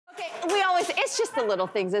it's just the little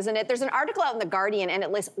things, isn't it? There's an article out in The Guardian, and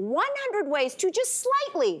it lists 100 ways to just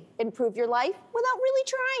slightly improve your life without really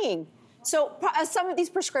trying. So some of these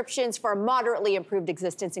prescriptions for a moderately improved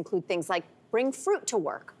existence include things like bring fruit to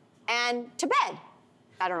work and to bed.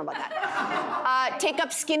 I don't know about that. Take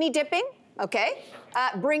up skinny dipping, okay?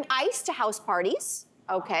 Bring ice to house parties,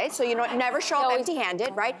 okay? So you know, never show up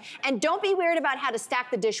empty-handed, right? And don't be weird about how to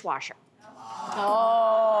stack the dishwasher.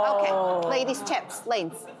 Oh. Okay, ladies' tips,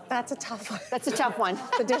 Lanes. That's a tough one. That's a tough one.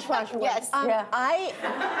 The dishwasher one. Yes. Yeah. I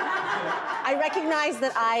recognize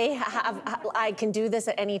that I can do this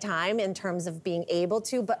at any time in terms of being able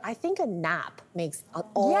to, but I think a nap makes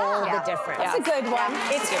all the difference. That's a good one.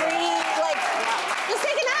 It's free, like, just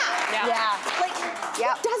take a nap. Yeah. Like,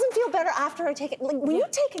 it doesn't feel better after I take it. Like, when you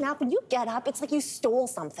take a nap, when you get up, it's like you stole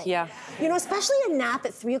something. Yeah. You know, especially a nap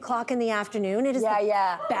at 3 o'clock in the afternoon. It is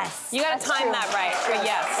the best. You gotta time that right. But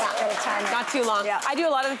yes. Not too long. I do a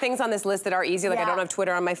lot of the things on this list that are easy. Like I don't have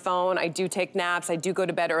Twitter on my phone. I do take naps. I do go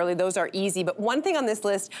to bed early. Those are easy. But one thing on this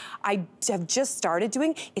list I have just started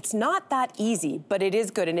doing, it's not that easy, but it is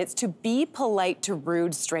good. And it's to be polite to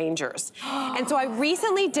rude strangers. And so I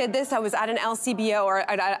recently did this. I was at an LCBO or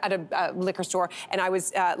at a liquor store, and I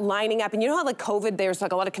was lining up. And you know how like COVID, there's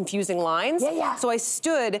like a lot of confusing lines? So I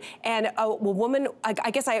stood, and a woman, I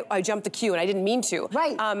guess I jumped the queue, and I didn't mean to.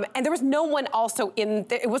 And there was no one also in,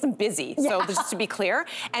 it wasn't busy. So just to be clear.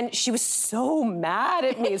 And she was so mad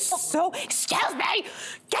at me. So, excuse me,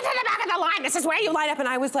 get to the back of the line. This is where you line up. And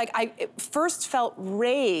I was like, I first felt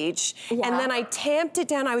rage. And then I tamped it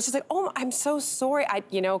down. I was just like, oh, I'm so sorry.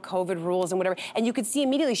 You know, COVID rules and whatever. And you could see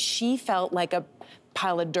immediately she felt like a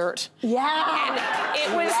pile of dirt. And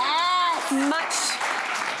it was much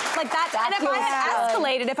like that. And if I had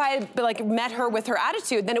escalated, if I had like met her with her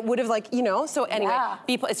attitude, then it would have like, you know, so anyway,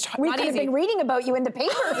 people, it's not easy. We could have been reading about you in the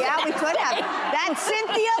paper. Yeah, we could have. That's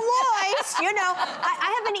Cynthia Loyst, you know.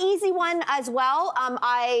 I have an easy one as well.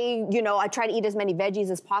 I try to eat as many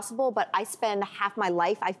veggies as possible, but I spend half my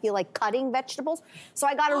life, I feel like, cutting vegetables. So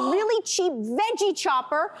I got a really cheap veggie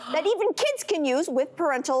chopper that even kids can use with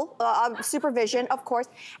parental supervision, of course.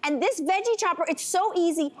 And this veggie chopper, it's so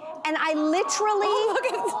easy, and I literally,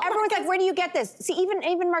 everyone's like, where do you get this? See, even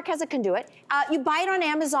Marquesa can do it. You buy it on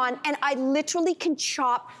Amazon, and I literally can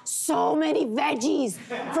chop so many veggies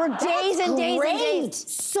for days and days and days.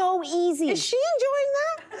 So easy. Is she enjoying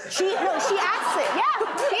that? She asks it.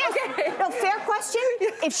 Yeah, she is. No, fair question.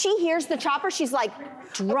 If she hears the chopper, she's like,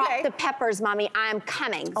 drop the peppers, mommy. I'm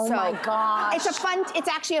coming. Oh my gosh. It's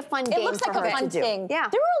actually a fun game for her to do. It looks like a fun thing. Yeah.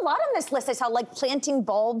 There were a lot on this list. I saw like planting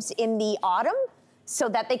bulbs in the autumn so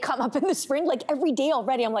that they come up in the spring. Like every day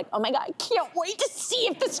already, I'm like, oh my God, I can't wait to see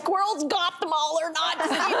if the squirrels got them all or not.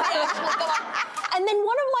 And then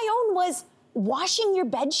one of my own was washing your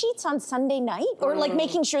bed sheets on Sunday night or like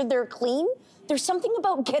making sure they're clean. There's something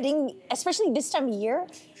about getting, especially this time of year,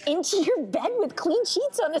 into your bed with clean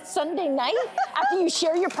sheets on a Sunday night after you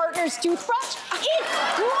share your partner's toothbrush.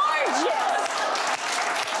 It's gorgeous.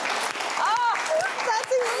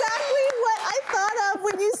 That's exactly what I thought of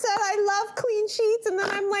when you said I love clean sheets, and then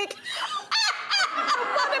I'm like,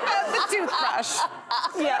 what about the toothbrush?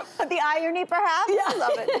 The irony, perhaps? I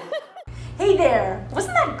love it. Hey there,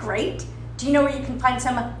 wasn't that great? Do you know where you can find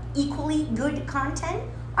some equally good content?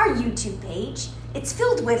 Our YouTube page. It's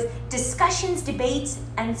filled with discussions, debates,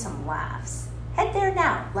 and some laughs. Head there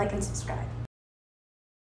now, like and subscribe.